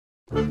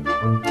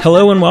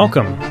Hello and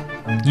welcome.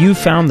 You've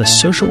found the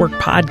Social Work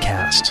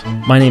Podcast.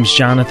 My name's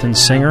Jonathan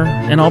Singer,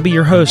 and I'll be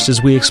your host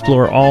as we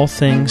explore all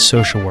things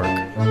social work.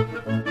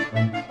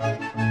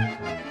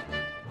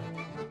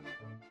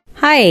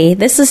 Hi,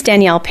 this is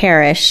Danielle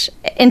Parrish.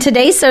 In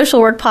today's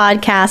Social Work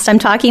Podcast, I'm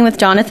talking with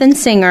Jonathan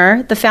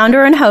Singer, the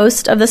founder and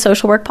host of the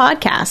Social Work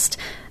Podcast,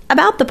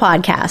 about the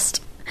podcast.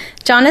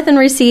 Jonathan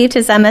received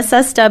his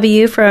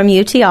MSSW from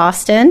UT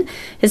Austin,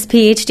 his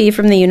Ph.D.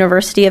 from the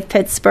University of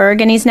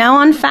Pittsburgh, and he's now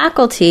on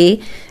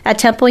faculty at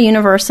Temple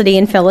University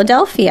in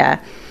Philadelphia.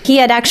 He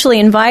had actually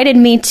invited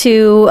me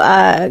to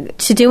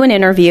do an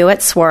interview at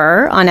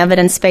SWR on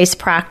evidence-based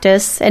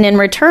practice, and in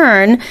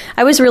return,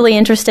 I was really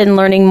interested in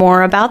learning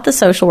more about the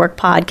Social Work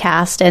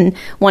Podcast and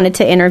wanted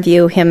to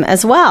interview him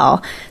as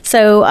well.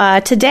 So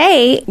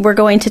today, we're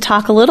going to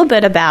talk a little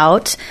bit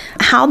about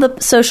how the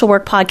Social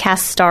Work Podcast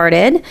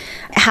started,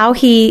 how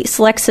he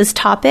selects his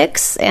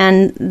topics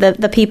and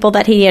the people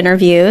that he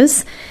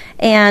interviews,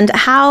 and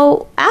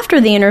how, after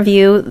the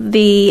interview,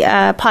 the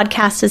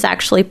podcast is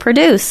actually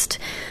produced.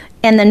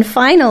 And then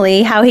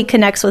finally, how he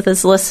connects with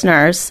his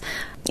listeners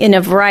in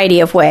a variety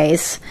of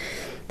ways.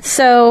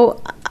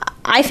 So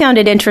I found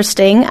it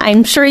interesting.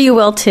 I'm sure you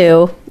will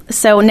too.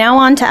 So now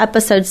on to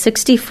episode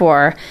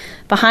 64,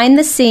 Behind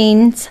the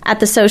Scenes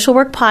at the Social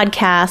Work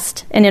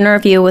Podcast, an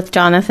interview with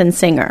Jonathan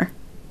Singer.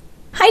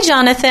 Hi,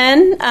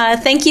 Jonathan.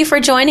 Thank you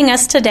for joining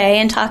us today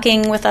and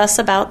talking with us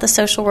about the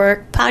Social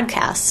Work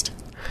Podcast.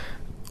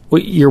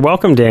 Well, you're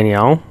welcome,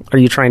 Danielle. Are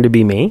you trying to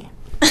be me?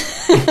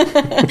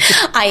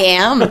 I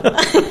am.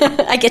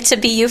 I get to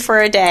be you for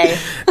a day.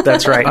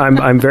 That's right.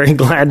 I'm very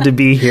glad to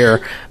be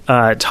here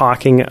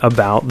talking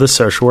about the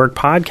Social Work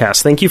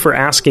Podcast. Thank you for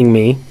asking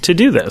me to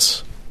do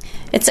this.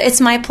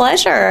 It's my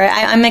pleasure.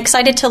 I'm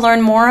excited to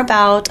learn more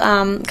about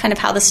kind of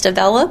how this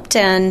developed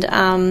and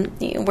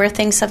where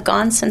things have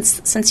gone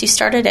since you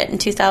started it in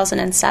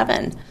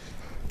 2007.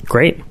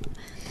 Great.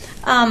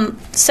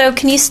 So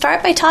can you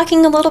start by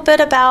talking a little bit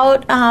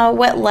about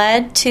what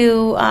led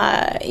to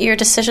your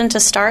decision to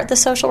start the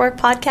Social Work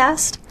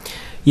Podcast?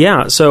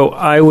 Yeah, so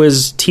I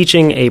was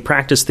teaching a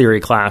practice theory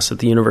class at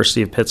the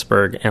University of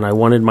Pittsburgh, and I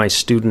wanted my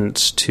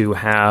students to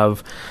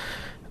have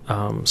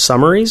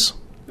summaries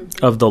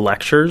of the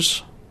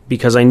lectures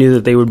because I knew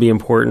that they would be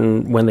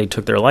important when they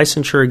took their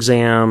licensure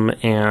exam.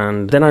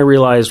 And then I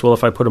realized, well,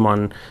 if I put them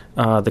on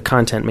the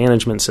content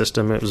management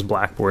system, it was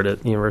Blackboard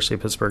at the University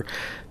of Pittsburgh,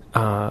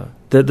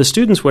 the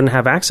students wouldn't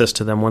have access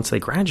to them once they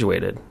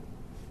graduated.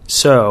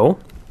 So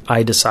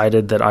I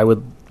decided that I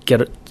would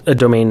get a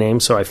domain name,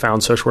 so I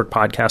found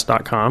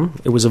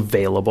socialworkpodcast.com. It was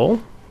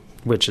available,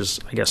 which is,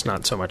 I guess,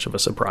 not so much of a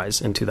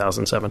surprise in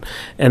 2007.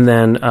 And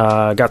then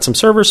got some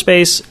server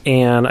space,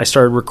 and I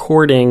started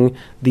recording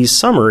these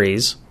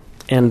summaries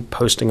and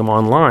posting them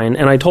online.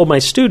 And I told my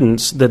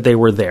students that they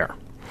were there.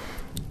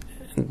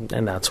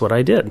 And that's what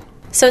I did.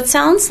 So it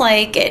sounds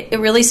like it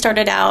really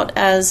started out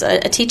as a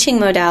teaching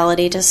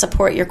modality to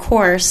support your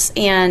course,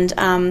 and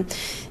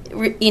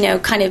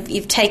kind of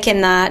you've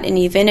taken that and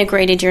you've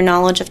integrated your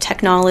knowledge of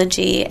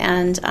technology,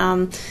 and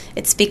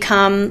it's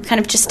become kind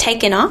of just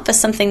taken off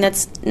as something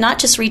that's not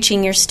just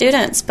reaching your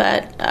students,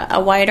 but a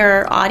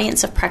wider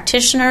audience of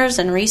practitioners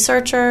and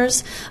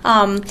researchers.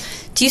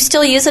 Do you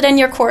still use it in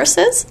your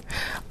courses?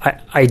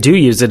 I do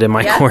use it in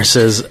my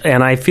courses,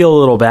 and I feel a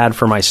little bad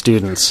for my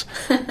students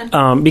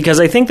because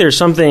I think there's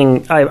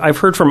something I've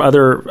heard from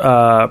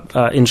other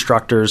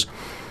instructors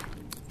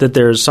that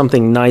there's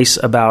something nice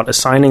about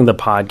assigning the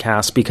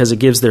podcast because it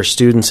gives their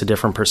students a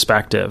different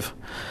perspective.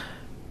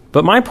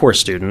 But my poor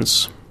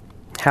students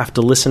have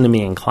to listen to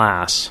me in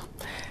class,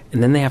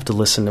 and then they have to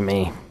listen to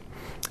me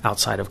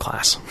outside of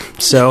class.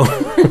 So,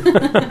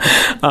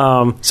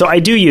 so I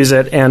do use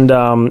it, and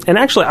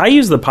actually I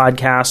use the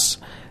podcasts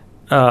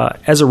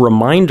as a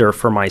reminder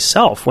for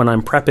myself when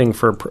I'm prepping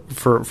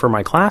for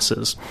my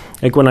classes.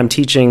 Like when I'm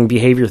teaching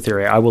behavior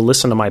theory, I will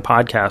listen to my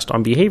podcast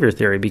on behavior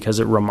theory because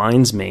it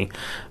reminds me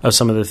of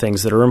some of the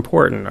things that are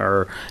important.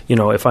 Or,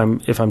 if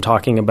I'm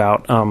talking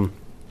about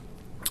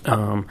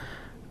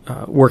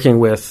working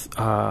with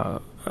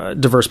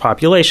diverse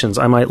populations,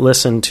 I might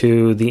listen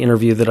to the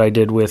interview that I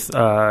did with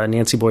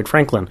Nancy Boyd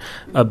Franklin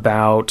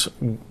about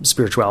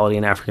spirituality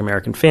in African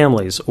American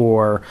families,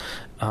 or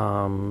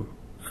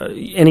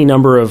any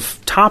number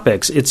of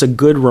topics. It's a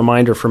good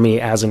reminder for me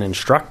as an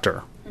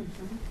instructor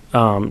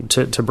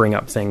to bring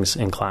up things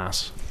in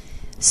class.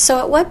 So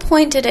at what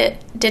point did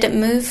it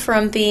move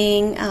from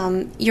being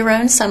your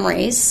own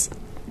summaries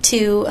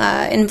to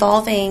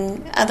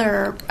involving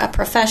other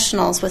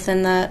professionals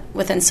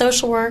within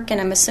social work, and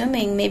I'm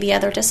assuming maybe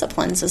other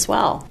disciplines as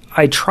well?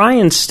 I try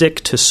and stick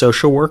to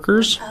social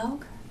workers,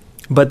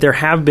 but there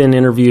have been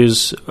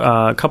interviews,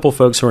 a couple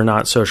folks who are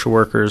not social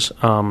workers.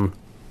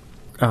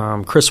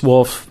 Chris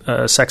Wolf,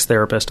 a sex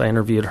therapist, I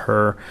interviewed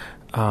her.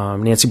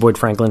 Nancy Boyd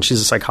Franklin,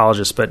 she's a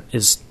psychologist, but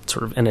is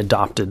sort of an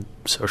adopted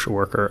social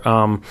worker.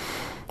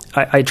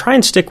 I try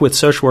and stick with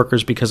social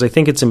workers because I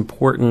think it's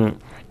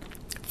important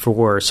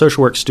for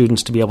social work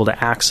students to be able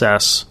to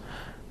access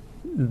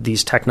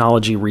these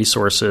technology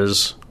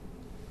resources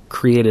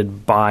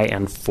created by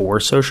and for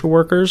social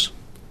workers.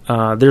 There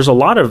are a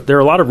lot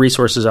of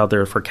resources out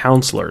there for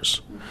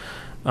counselors.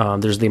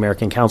 There's the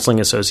American Counseling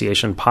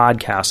Association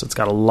podcast. It's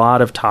got a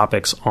lot of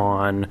topics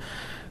on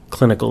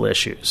clinical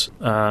issues.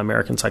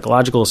 American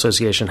Psychological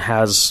Association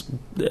has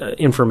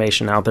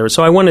information out there.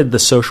 So I wanted the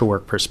social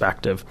work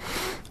perspective.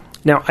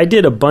 Now, I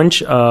did a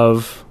bunch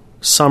of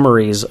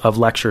summaries of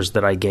lectures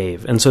that I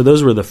gave, and so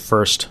those were the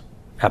first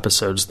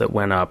episodes that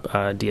went up,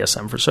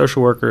 DSM for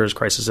social workers,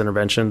 crisis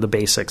intervention, the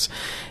basics.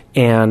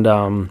 And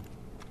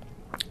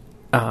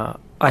I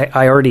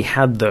already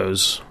had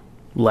those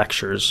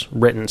lectures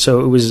written. So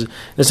it was, in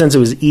a sense, it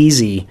was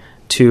easy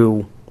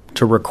to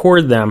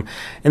record them.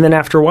 And then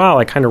after a while,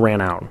 I kind of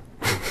ran out.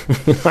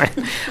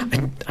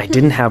 I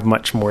didn't have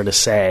much more to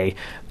say.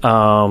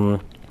 And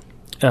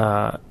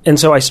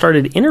so I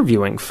started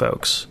interviewing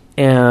folks.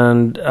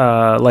 And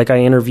I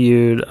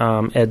interviewed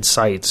Ed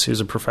Seitz,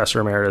 who's a professor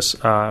emeritus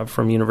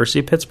from University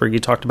of Pittsburgh. He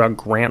talked about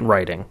grant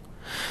writing.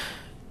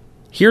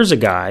 Here's a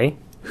guy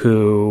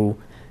who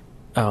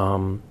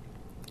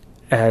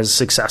has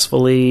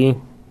successfully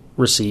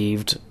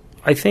received,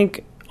 I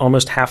think,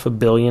 almost $500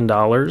 million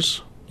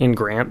in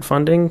grant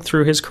funding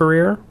through his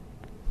career.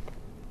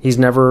 He's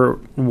never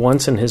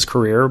once in his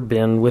career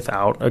been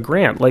without a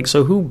grant.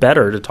 So who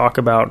better to talk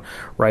about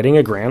writing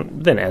a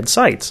grant than Ed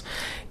Seitz?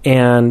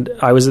 And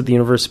I was at the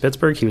University of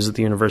Pittsburgh. He was at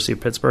the University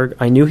of Pittsburgh.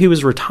 I knew he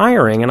was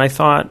retiring, and I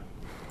thought,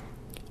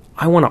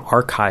 I want to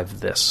archive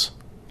this.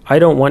 I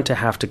don't want to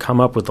have to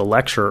come up with a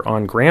lecture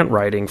on grant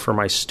writing for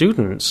my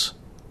students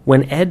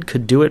when Ed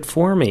could do it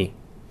for me.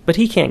 But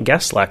he can't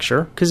guest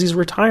lecture because he's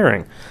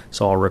retiring.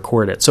 So I'll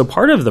record it. So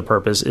part of the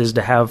purpose is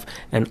to have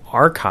an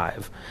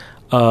archive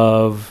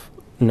of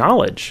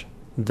knowledge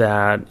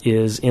that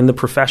is in the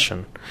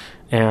profession,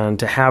 and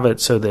to have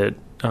it so that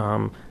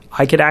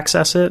I could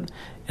access it,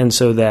 and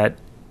so that,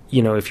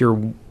 if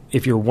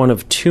you're one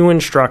of two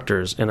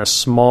instructors in a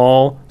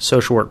small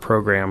social work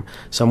program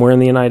somewhere in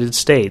the United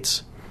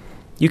States,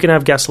 you can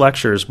have guest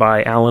lectures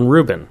by Alan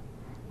Rubin.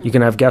 You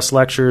can have guest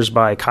lectures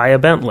by Kaya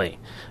Bentley,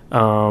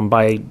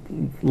 by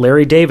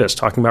Larry Davis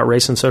talking about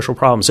race and social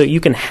problems. So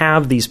you can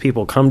have these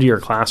people come to your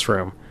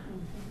classroom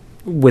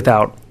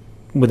without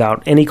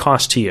any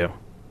cost to you,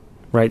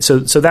 right? So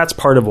that's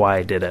part of why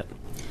I did it.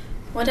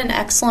 What an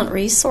excellent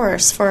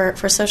resource for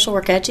social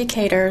work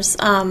educators.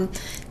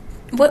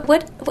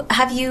 What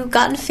have you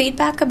gotten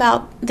feedback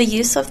about the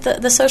use of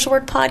the social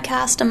work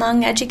podcast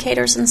among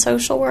educators in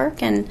social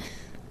work? And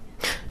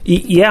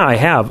yeah, I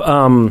have.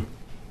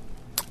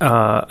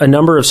 A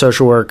number of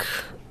social work.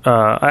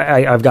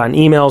 I've gotten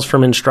emails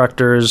from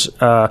instructors,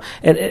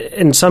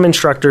 and some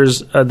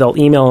instructors they'll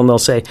email and they'll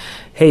say,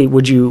 "Hey,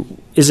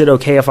 is it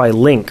okay if I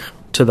link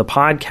to the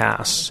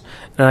podcast?"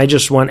 And I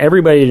just want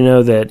everybody to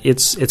know that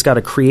it's got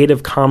a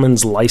Creative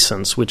Commons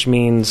license, which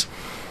means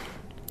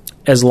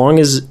as long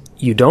as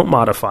you don't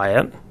modify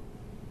it,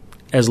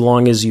 as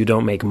long as you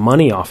don't make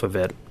money off of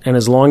it, and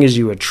as long as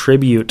you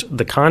attribute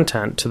the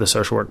content to the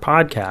social work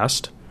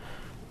podcast,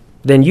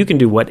 then you can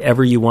do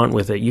whatever you want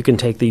with it. You can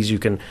take these, you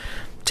can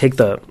take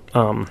the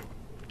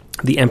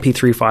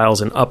MP3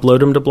 files and upload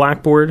them to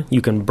Blackboard.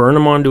 You can burn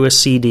them onto a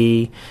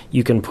CD.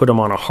 You can put them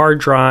on a hard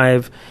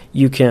drive.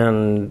 You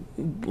can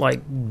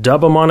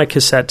dub them on a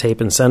cassette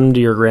tape and send them to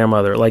your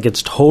grandmother.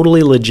 It's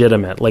totally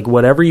legitimate.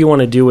 Whatever you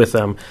want to do with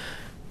them,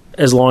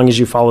 as long as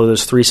you follow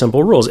those 3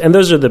 simple rules. And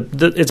those are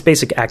it's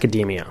basic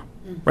academia,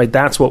 right?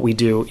 That's what we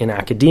do in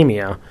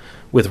academia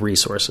with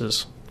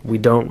resources. We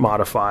don't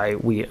modify,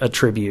 we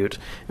attribute,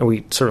 and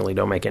we certainly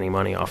don't make any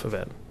money off of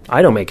it.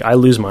 I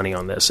lose money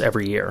on this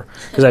every year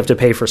because I have to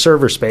pay for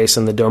server space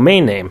and the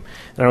domain name,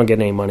 and I don't get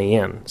any money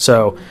in.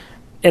 So,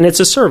 and it's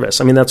a service.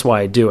 That's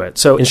why I do it.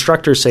 So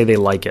instructors say they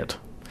like it.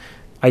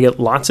 I get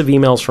lots of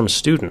emails from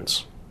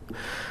students.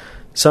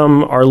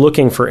 Some are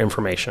looking for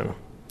information.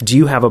 Do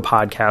you have a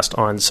podcast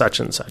on such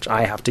and such?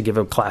 I have to give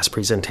a class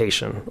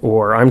presentation.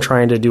 Or I'm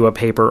trying to do a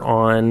paper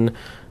on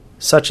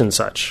such and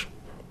such.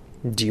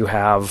 Do you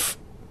have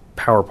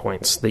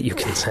PowerPoints that you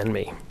can send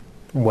me?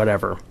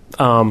 Whatever.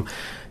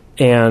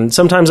 And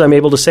sometimes I'm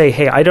able to say,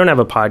 hey, I don't have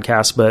a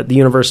podcast, but the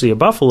University of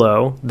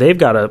Buffalo, they've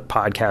got a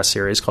podcast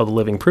series called the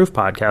Living Proof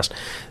Podcast.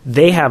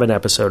 They have an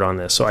episode on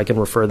this, so I can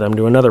refer them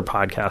to another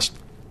podcast.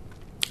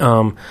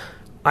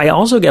 I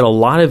also get a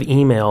lot of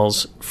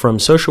emails from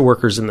social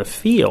workers in the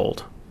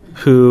field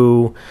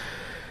who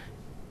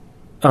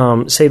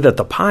say that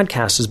the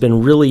podcast has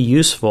been really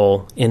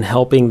useful in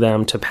helping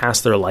them to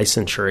pass their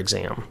licensure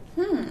exam.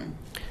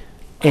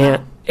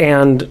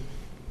 And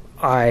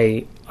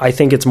I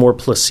think it's more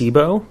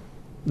placebo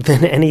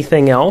than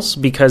anything else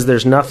because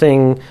there's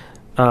nothing.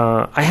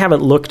 I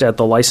haven't looked at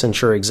the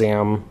licensure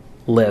exam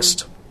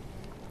list,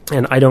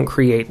 and I don't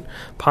create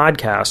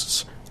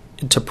podcasts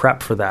to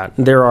prep for that.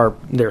 There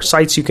are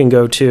sites you can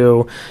go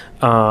to.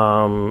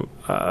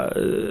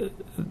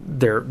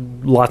 There are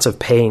lots of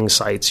paying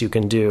sites you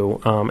can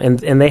do,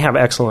 and they have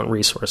excellent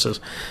resources.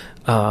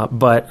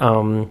 But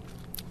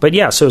But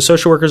yeah, so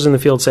social workers in the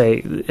field say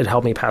it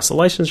helped me pass the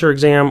licensure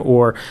exam,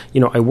 or,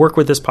 I work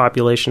with this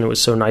population. It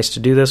was so nice to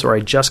do this, or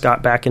I just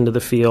got back into the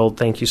field.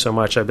 Thank you so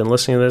much. I've been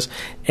listening to this.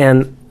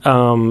 And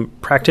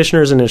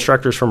practitioners and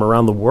instructors from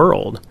around the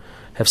world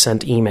have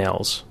sent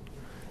emails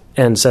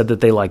and said that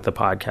they like the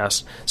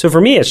podcast. So for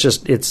me,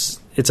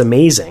 it's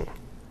amazing,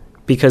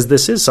 because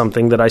this is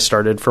something that I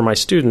started for my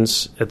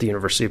students at the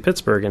University of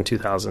Pittsburgh in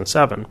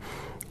 2007.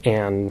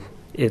 And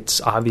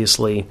it's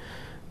obviously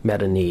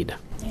met a need.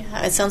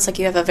 Yeah, it sounds like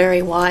you have a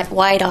very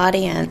wide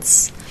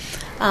audience.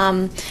 How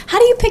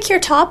do you pick your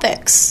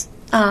topics?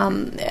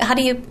 How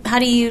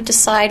do you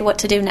decide what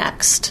to do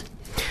next?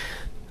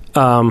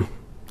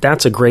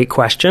 That's a great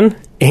question,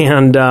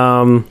 and there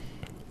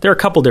are a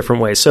couple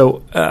different ways.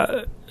 So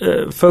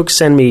folks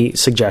send me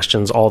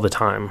suggestions all the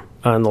time.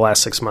 In the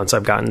last 6 months,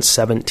 I've gotten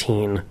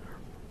 17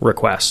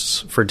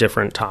 requests for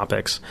different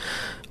topics.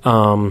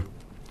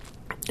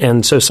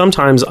 And so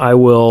sometimes I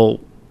will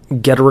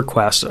get a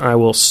request, and I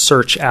will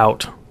search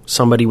out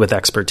somebody with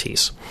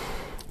expertise.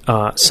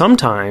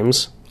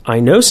 Sometimes I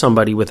know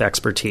somebody with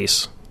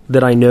expertise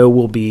that I know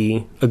will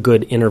be a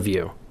good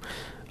interview,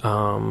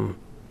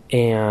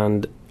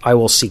 and I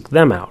will seek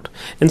them out.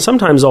 And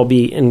sometimes I'll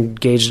be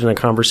engaged in a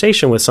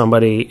conversation with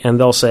somebody, and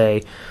they'll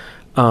say,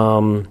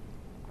 I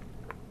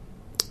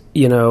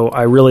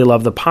really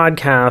love the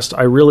podcast.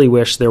 I really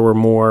wish there were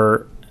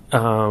more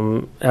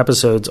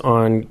episodes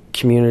on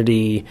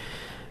community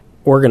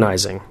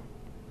organizing,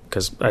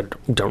 because I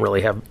don't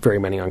really have very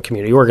many on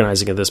community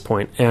organizing at this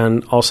point.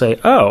 And I'll say,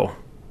 oh,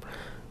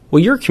 well,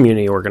 you're a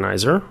community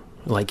organizer.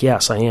 Like,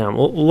 yes, I am.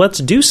 Well, let's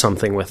do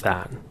something with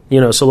that.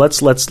 So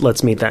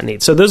let's meet that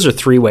need. So those are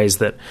three ways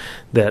that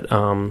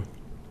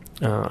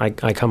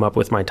I come up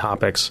with my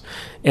topics.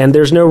 And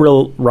there's no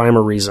real rhyme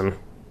or reason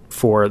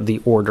for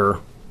the order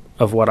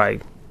of what I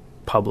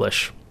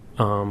publish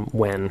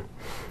when.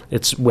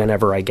 It's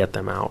whenever I get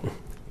them out.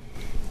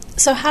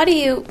 So how do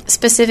you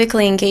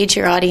specifically engage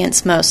your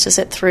audience most? Is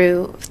it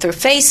through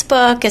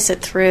Facebook? Is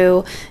it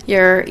through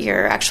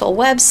your actual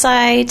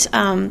website?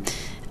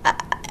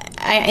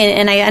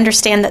 I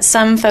understand that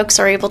some folks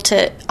are able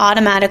to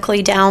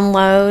automatically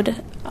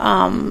download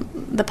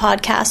the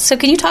podcast. So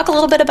can you talk a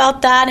little bit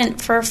about that,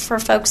 and for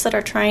folks that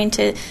are trying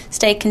to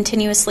stay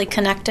continuously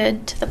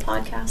connected to the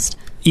podcast?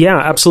 Yeah,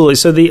 absolutely.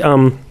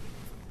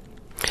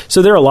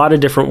 So there are a lot of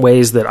different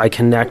ways that I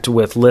connect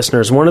with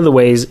listeners. One of the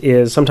ways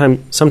is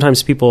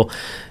sometimes people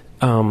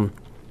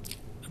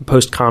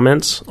post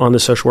comments on the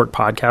Social Work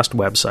Podcast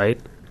website.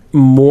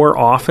 More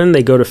often,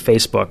 they go to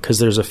Facebook, because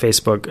there's a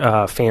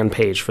Facebook fan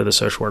page for the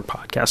Social Work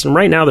Podcast. And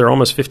right now, there are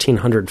almost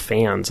 1,500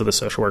 fans of the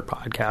Social Work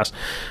Podcast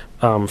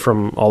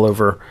from all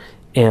over.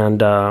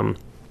 And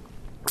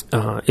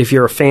if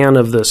you're a fan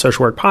of the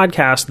Social Work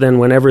Podcast, then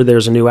whenever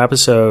there's a new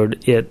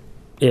episode, it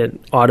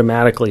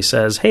automatically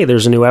says, hey,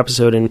 there's a new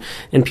episode, and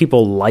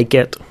people like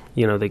it.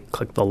 They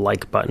click the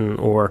like button,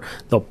 or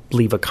they'll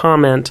leave a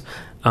comment.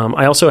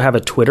 I also have a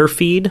Twitter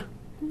feed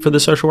for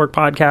the Social Work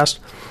Podcast.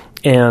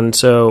 And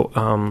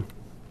so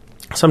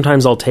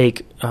sometimes I'll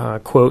take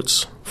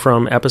quotes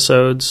from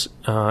episodes,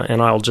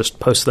 and I'll just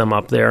post them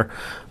up there.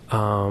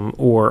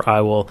 Or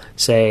I will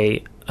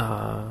say,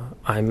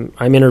 I'm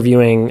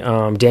interviewing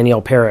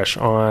Danielle Parrish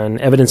on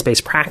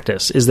evidence-based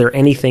practice. Is there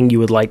anything you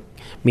would like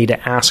me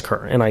to ask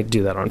her? And I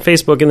do that on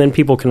Facebook, and then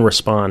people can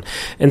respond.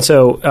 And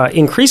so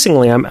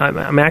increasingly,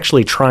 I'm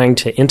actually trying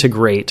to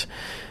integrate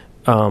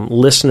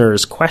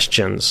listeners'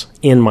 questions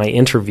in my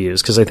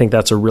interviews, because I think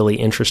that's a really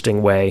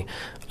interesting way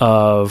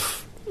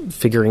of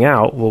figuring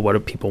out, well, what do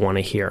people want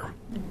to hear?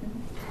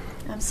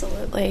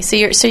 Absolutely.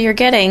 So you're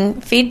getting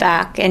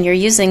feedback, and you're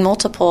using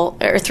multiple,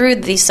 or through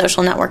these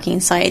social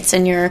networking sites,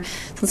 and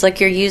sounds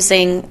like you're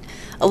using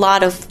a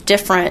lot of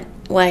different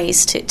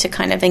ways to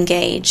kind of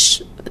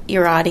engage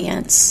your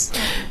audience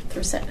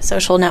through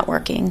social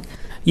networking.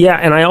 Yeah,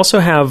 and I also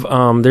have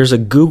there's a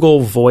Google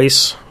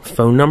Voice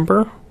phone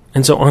number.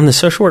 And so on the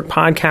Social Work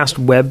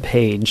Podcast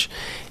webpage,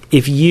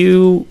 if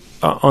you,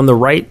 on the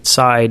right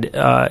side,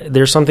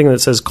 there's something that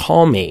says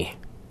call me.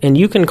 And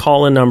you can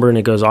call a number, and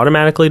it goes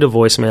automatically to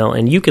voicemail,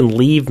 and you can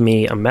leave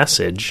me a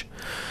message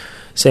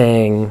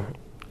saying,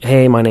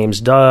 hey, my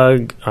name's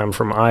Doug, I'm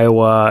from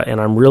Iowa,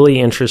 and I'm really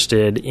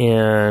interested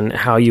in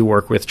how you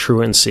work with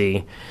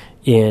truancy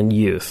in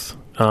youth.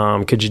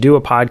 Could you do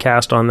a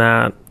podcast on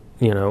that,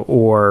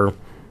 or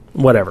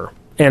whatever?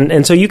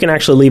 And so you can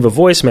actually leave a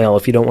voicemail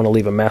if you don't want to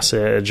leave a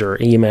message or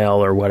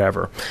email or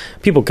whatever.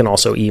 People can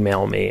also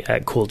email me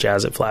at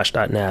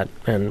cooljazz@flash.net,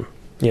 and,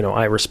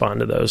 I respond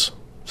to those.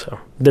 So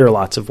there are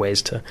lots of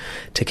ways to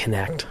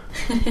connect.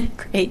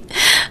 Great.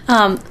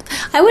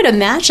 I would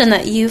imagine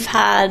that you've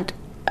had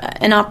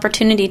an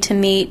opportunity to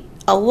meet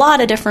a lot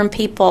of different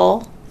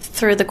people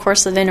through the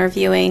course of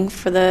interviewing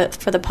for the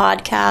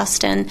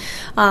podcast, and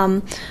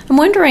I'm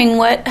wondering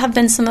what have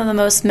been some of the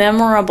most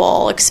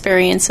memorable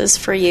experiences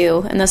for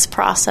you in this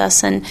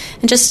process, and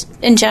just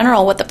in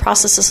general what the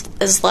process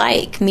is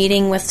like,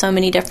 meeting with so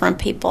many different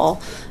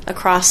people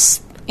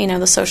across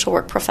the social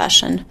work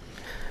profession.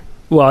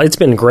 Well, it's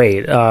been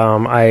great.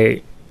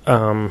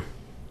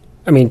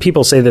 I mean,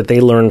 people say that they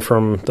learn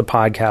from the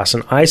podcast,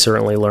 and I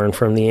certainly learn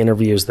from the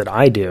interviews that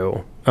I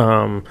do.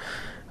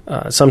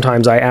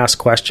 Sometimes I ask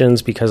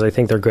questions because I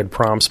think they're good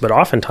prompts, but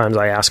oftentimes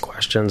I ask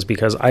questions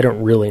because I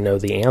don't really know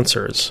the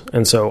answers,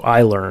 and so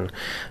I learn.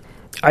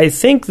 I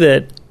think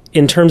that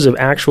in terms of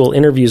actual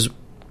interviews,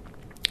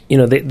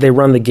 they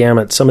run the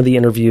gamut. Some of the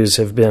interviews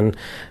have been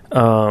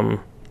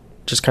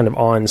just kind of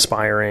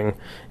awe-inspiring,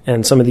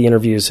 and some of the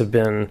interviews have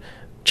been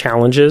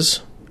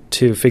challenges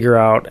to figure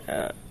out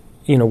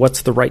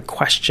what's the right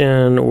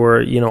question,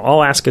 or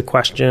I'll ask a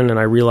question and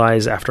I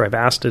realize after I've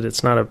asked it,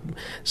 it's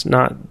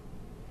not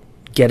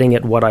getting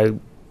at what I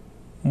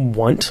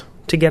want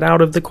to get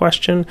out of the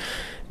question.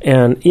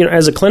 And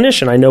as a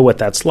clinician, I know what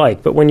that's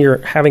like. But when you're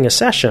having a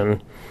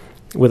session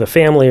with a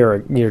family,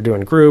 or you're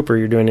doing group, or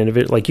you're doing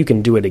individual, like, you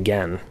can do it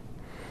again.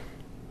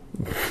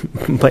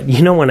 But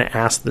you don't want to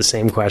ask the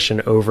same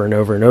question over and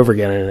over and over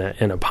again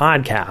in a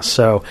podcast.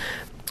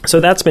 So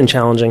that's been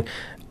challenging.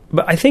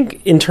 But I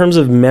think in terms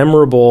of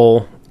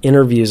memorable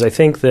interviews, I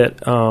think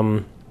that,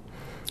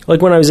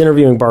 like when I was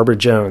interviewing Barbara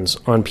Jones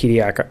on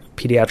pediatric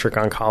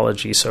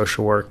oncology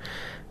social work,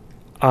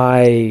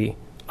 I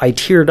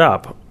teared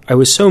up. I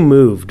was so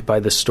moved by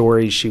the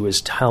stories she was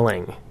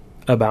telling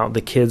about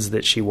the kids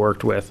that she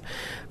worked with.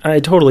 I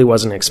totally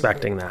wasn't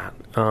expecting that.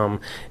 And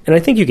I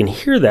think you can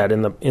hear that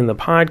in the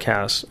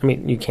podcast. I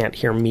mean, you can't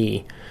hear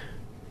me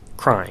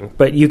crying,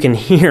 but you can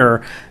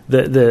hear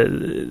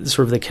the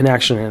sort of the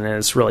connection, and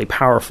it's really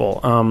powerful.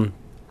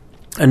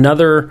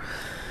 Another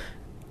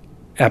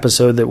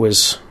episode that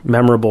was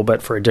memorable,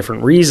 but for a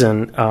different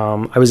reason,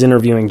 I was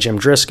interviewing Jim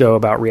Driscoll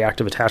about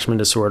reactive attachment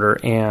disorder,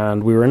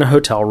 and we were in a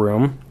hotel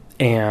room,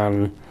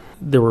 and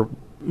there were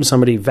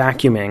somebody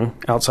vacuuming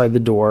outside the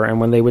door, and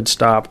when they would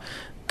stop,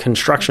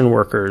 construction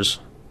workers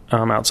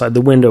outside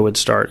the window would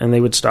start, and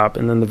they would stop,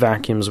 and then the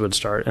vacuums would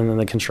start, and then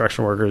the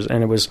construction workers,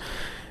 and it was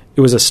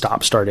a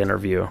stop-start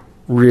interview,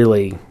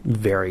 really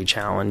very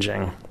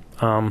challenging.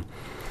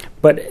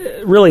 But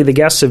really, the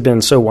guests have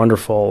been so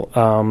wonderful,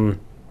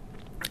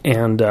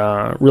 and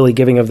really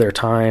giving of their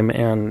time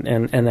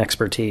and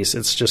expertise.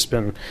 It's just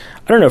been,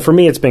 I don't know, for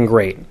me it's been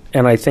great,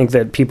 and I think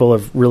that people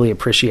have really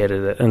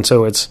appreciated it, and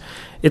so it's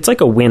like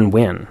a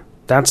win-win.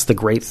 That's the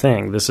great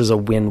thing. This is a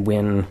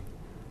win-win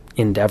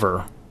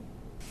endeavor.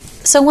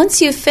 So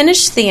once you've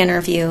finished the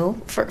interview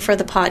for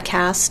the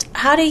podcast,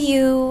 how do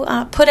you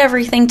put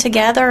everything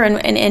together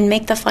and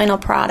make the final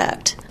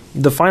product?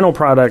 The final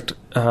product,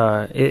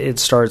 it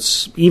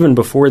starts even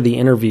before the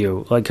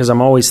interview, because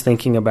I'm always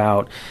thinking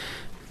about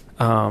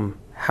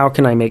how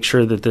can I make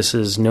sure that this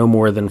is no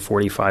more than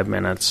 45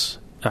 minutes.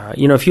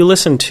 If you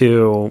listen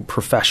to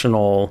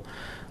professional,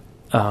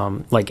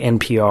 like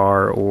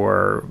NPR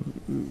or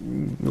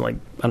like,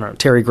 I don't know,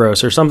 Terry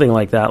Gross or something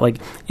like that, like,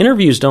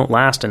 interviews don't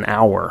last an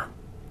hour.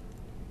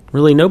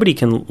 Really, nobody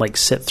can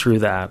sit through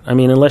that. I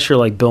mean, unless you're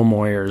like Bill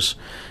Moyers,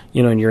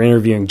 and you're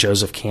interviewing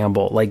Joseph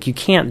Campbell. Like, you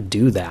can't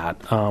do that.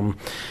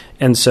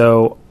 And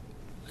so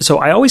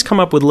I always come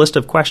up with a list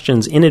of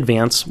questions in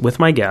advance with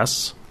my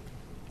guests.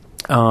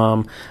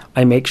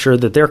 I make sure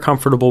that they're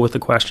comfortable with the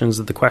questions,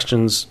 that the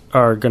questions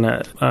are going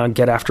to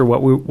get after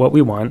what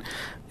we want.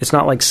 It's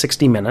not like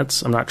 60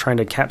 minutes. I'm not trying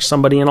to catch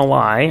somebody in a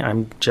lie.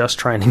 I'm just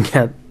trying to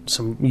get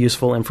some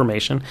useful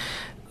information.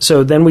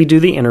 So then we do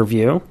the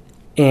interview.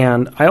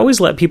 And I always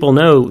let people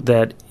know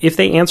that if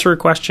they answer a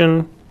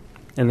question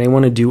and they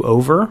want to do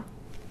over,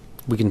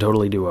 we can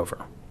totally do over.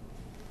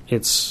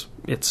 It's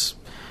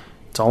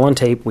all on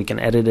tape. We can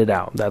edit it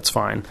out. That's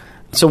fine.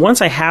 So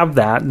once I have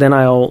that, then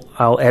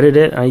I'll edit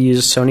it. I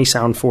use Sony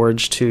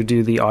SoundForge to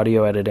do the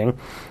audio editing.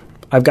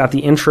 I've got the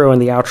intro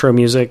and the outro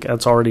music.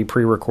 That's already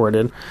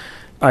pre-recorded.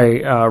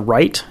 I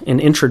write an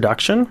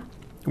introduction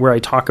where I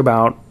talk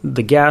about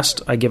the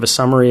guest. I give a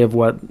summary of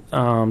what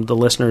the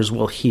listeners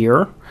will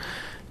hear.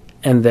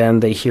 And then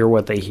they hear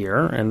what they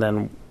hear, and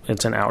then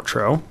it's an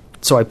outro.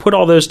 So I put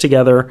all those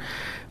together.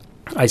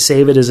 I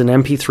save it as an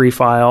MP3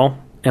 file,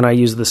 and I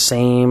use the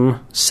same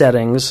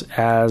settings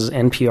as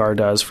NPR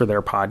does for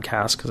their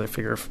podcast, because I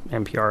figure if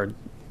NPR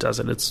does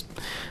it, it's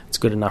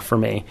good enough for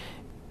me.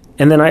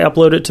 And then I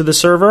upload it to the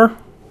server,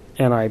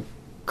 and I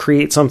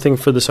create something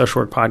for the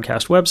Social Work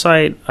Podcast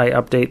website. I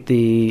update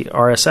the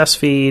RSS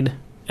feed,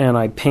 and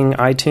I ping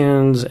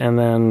iTunes, and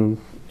then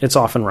it's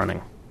off and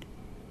running.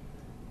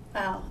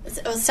 Wow.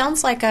 It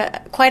sounds like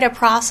quite a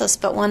process,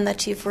 but one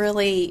that you've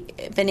really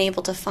been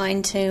able to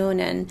fine-tune.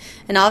 And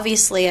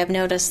obviously I've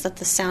noticed that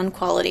the sound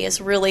quality is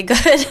really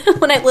good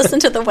when I listen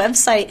to the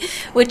website,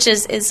 which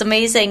is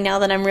amazing now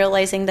that I'm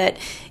realizing that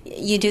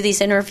you do these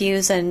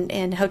interviews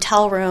in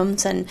hotel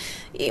rooms and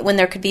when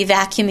there could be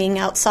vacuuming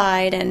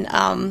outside and,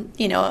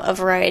 a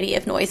variety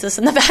of noises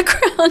in the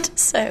background.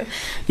 So,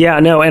 yeah,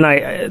 no,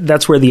 and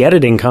that's where the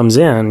editing comes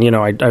in.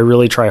 I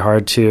really try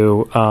hard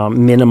to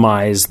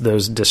minimize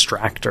those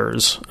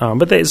distractors.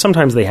 But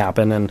sometimes they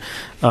happen, and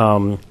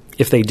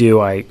if they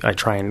do, I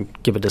try and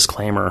give a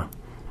disclaimer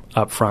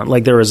up front.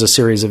 Like there was a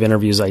series of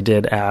interviews I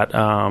did at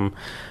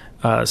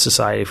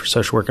Society for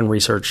Social Work and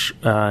Research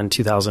in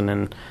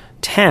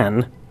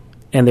 2010,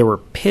 and there were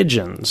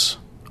pigeons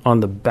on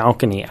the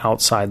balcony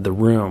outside the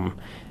room,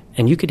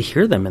 and you could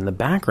hear them in the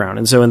background.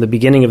 And so in the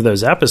beginning of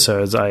those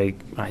episodes, I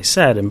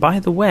said, and by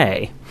the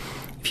way,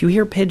 if you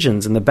hear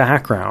pigeons in the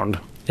background,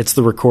 it's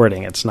the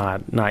recording. It's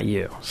not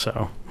you.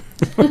 So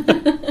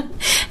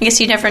I guess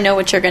you never know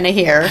what you're going to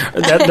hear.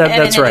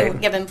 That's right. In a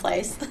given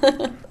place.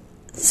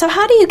 So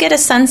how do you get a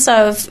sense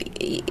of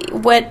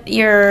what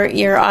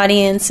your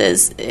audience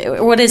is,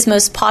 what is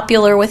most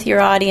popular with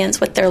your audience,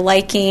 what they're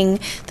liking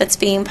that's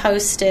being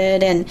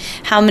posted, and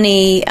how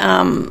many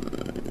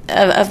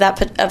of a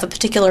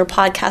particular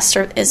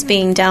podcast is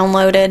being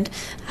downloaded?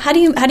 How do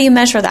you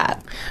measure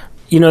that?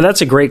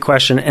 That's a great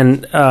question,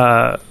 and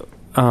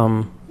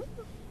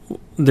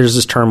there's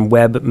this term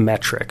web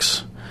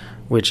metrics,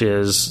 which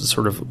is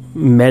sort of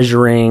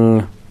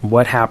measuring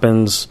what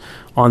happens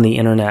on the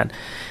internet.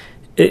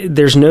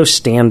 There's no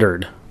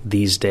standard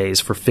these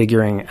days for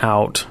figuring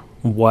out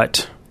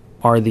what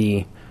are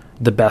the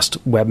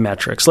best web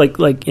metrics.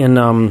 Like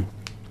in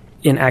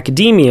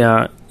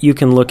academia, you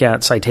can look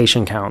at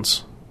citation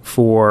counts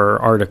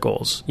for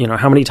articles.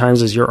 How many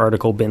times has your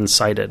article been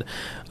cited?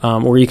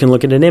 Or you can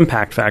look at an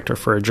impact factor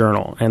for a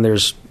journal, and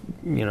there's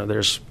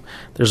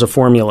a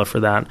formula for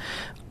that.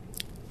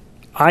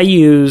 I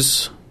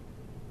use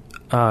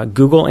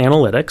Google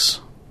Analytics,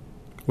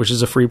 which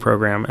is a free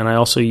program, and I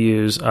also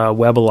use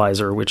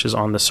Webalizer, which is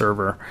on the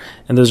server.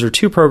 And those are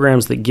two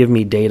programs that give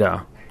me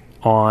data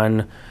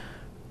on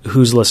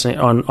who's listening,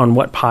 on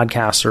what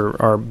podcasts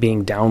are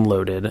being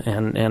downloaded,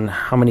 and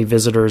how many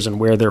visitors and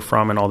where they're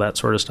from and all that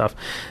sort of stuff.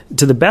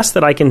 To the best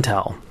that I can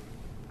tell,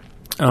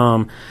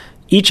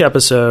 each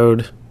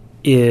episode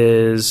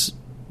is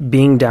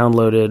being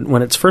downloaded.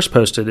 When it's first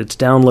posted, it's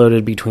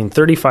downloaded between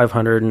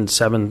 3,500 and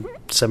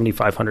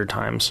 7,500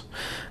 times.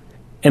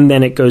 And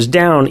then it goes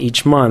down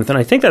each month. And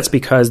I think that's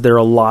because there are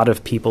a lot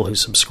of people who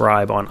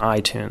subscribe on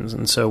iTunes.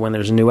 And so when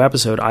there's a new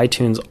episode,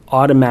 iTunes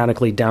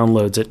automatically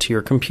downloads it to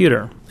your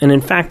computer. And in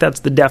fact,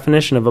 that's the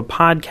definition of a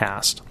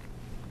podcast.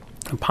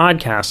 A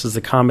podcast is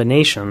the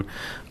combination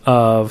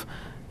of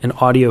an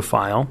audio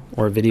file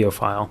or a video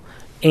file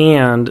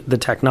and the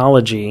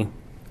technology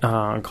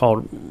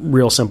called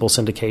Real Simple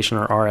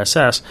Syndication, or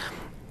RSS,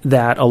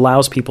 that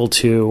allows people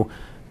to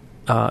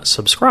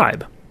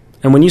subscribe.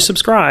 And when you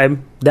subscribe,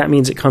 that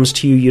means it comes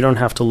to you. You don't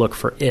have to look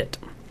for it.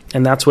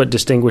 And that's what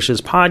distinguishes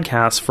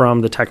podcasts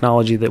from the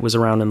technology that was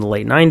around in the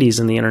late 90s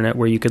in the internet,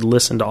 where you could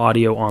listen to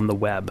audio on the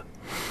web.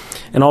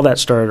 And all that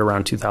started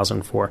around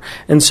 2004.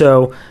 And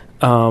so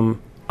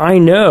I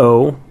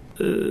know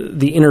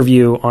the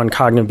interview on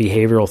cognitive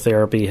behavioral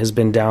therapy has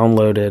been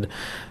downloaded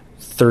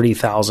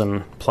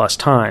 30,000 plus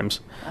times.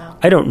 Wow.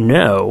 I don't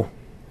know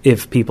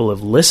if people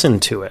have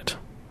listened to it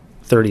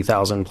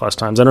 30,000 plus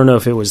times. I don't know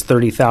if it was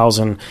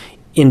 30,000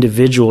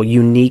 individual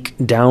unique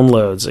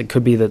downloads. It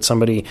could be that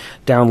somebody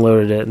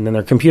downloaded it and then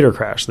their computer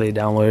crashed. They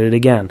downloaded it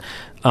again.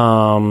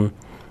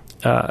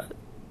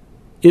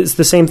 It's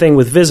the same thing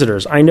with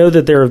visitors. I know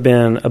that there have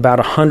been about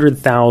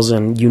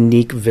 100,000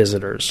 unique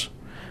visitors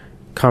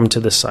come to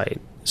the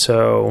site.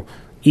 So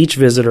each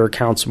visitor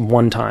counts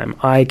one time.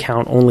 I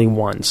count only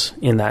once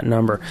in that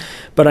number.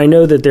 But I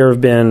know that there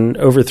have been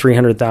over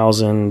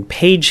 300,000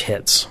 page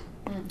hits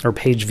or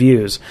page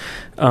views.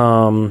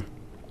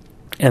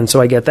 And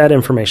so I get that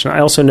information. I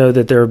also know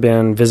that there have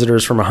been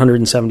visitors from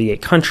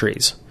 178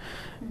 countries.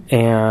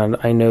 And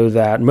I know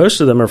that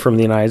most of them are from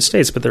the United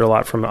States, but there are a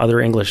lot from other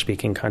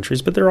English-speaking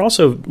countries. But there are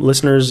also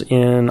listeners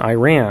in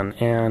Iran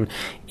and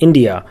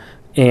India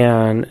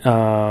and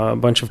a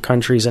bunch of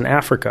countries in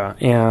Africa.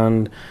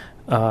 And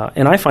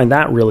I find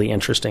that really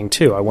interesting,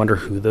 too. I wonder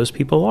who those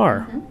people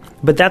are. Mm-hmm.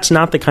 But that's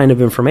not the kind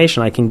of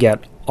information I can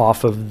get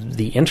off of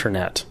the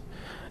Internet.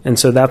 And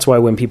so that's why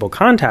when people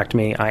contact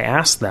me, I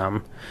ask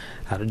them,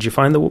 how did you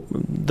find the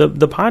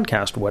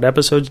podcast? What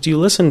episodes do you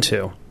listen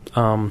to?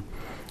 And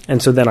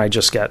so then I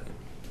just get,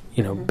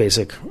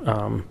 basic,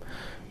 what's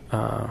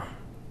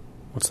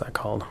that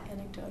called?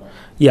 Anecdotal.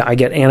 Yeah, I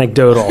get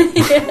anecdotal.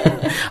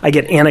 I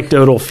get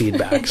anecdotal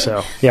feedback.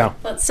 So yeah.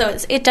 So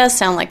it does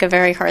sound like a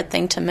very hard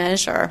thing to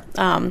measure.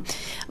 I'm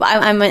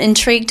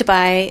intrigued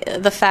by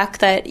the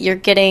fact that you're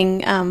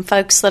getting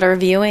folks that are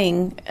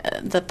viewing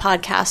the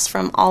podcast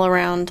from all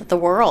around the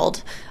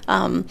world.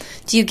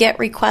 Do you get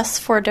requests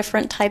for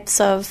different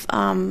types of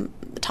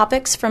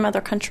topics from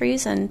other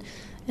countries, and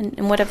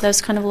what do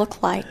those kind of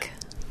look like?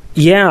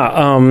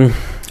 Yeah,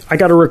 I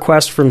got a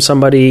request from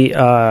somebody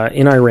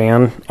in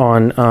Iran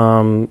on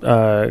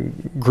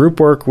group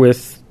work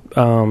with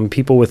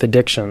people with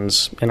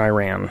addictions in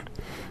Iran,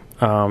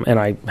 and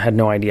I had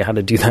no idea how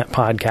to do that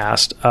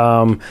podcast.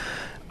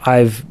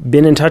 I've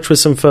been in touch with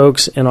some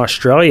folks in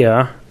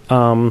Australia.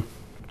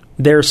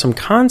 There are some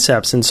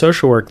concepts in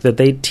social work that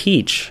they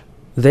teach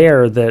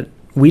there that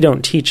we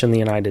don't teach in the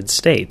United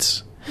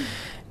States.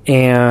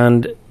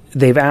 And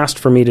they've asked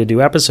for me to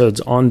do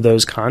episodes on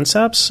those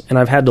concepts, and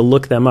I've had to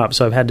look them up.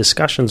 So I've had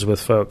discussions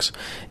with folks,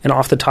 and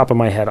off the top of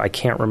my head, I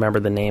can't remember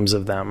the names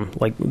of them,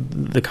 like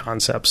the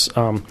concepts.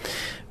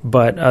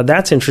 But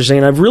that's interesting.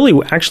 And I've really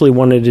actually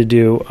wanted to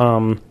do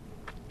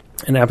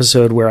an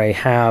episode where I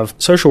have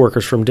social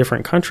workers from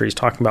different countries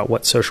talking about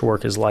what social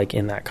work is like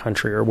in that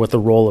country or what the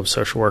role of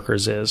social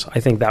workers is. I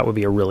think that would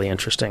be a really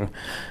interesting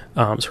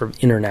sort of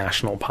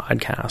international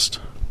podcast.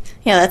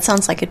 Yeah, that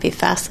sounds like it'd be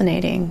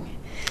fascinating.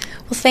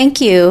 Well,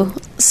 thank you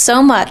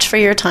so much for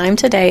your time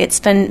today. It's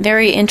been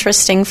very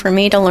interesting for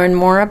me to learn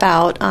more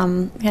about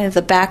kind of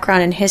the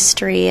background and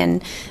history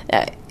and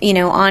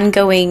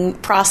ongoing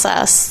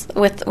process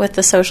with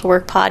the Social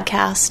Work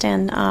Podcast,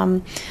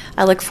 and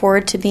I look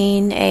forward to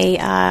being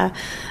an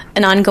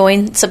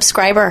ongoing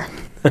subscriber.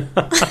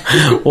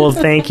 Well,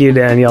 thank you,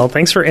 Danielle.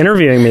 Thanks for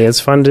interviewing me. It's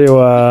fun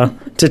to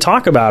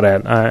talk about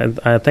it.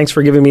 Thanks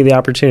for giving me the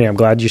opportunity. I'm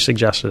glad you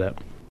suggested it.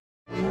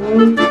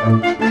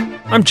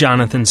 I'm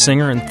Jonathan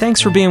Singer, and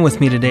thanks for being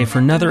with me today for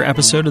another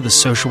episode of the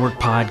Social Work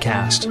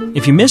Podcast.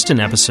 If you missed an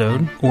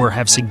episode or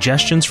have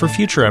suggestions for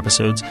future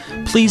episodes,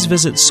 please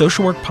visit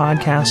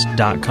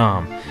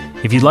socialworkpodcast.com.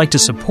 If you'd like to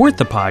support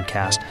the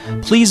podcast,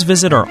 please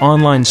visit our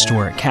online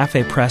store at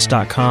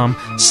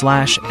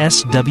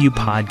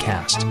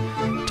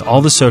cafepress.com/swpodcast. To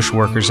all the social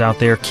workers out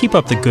there, keep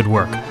up the good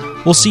work.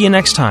 We'll see you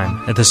next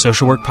time at the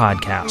Social Work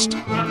Podcast.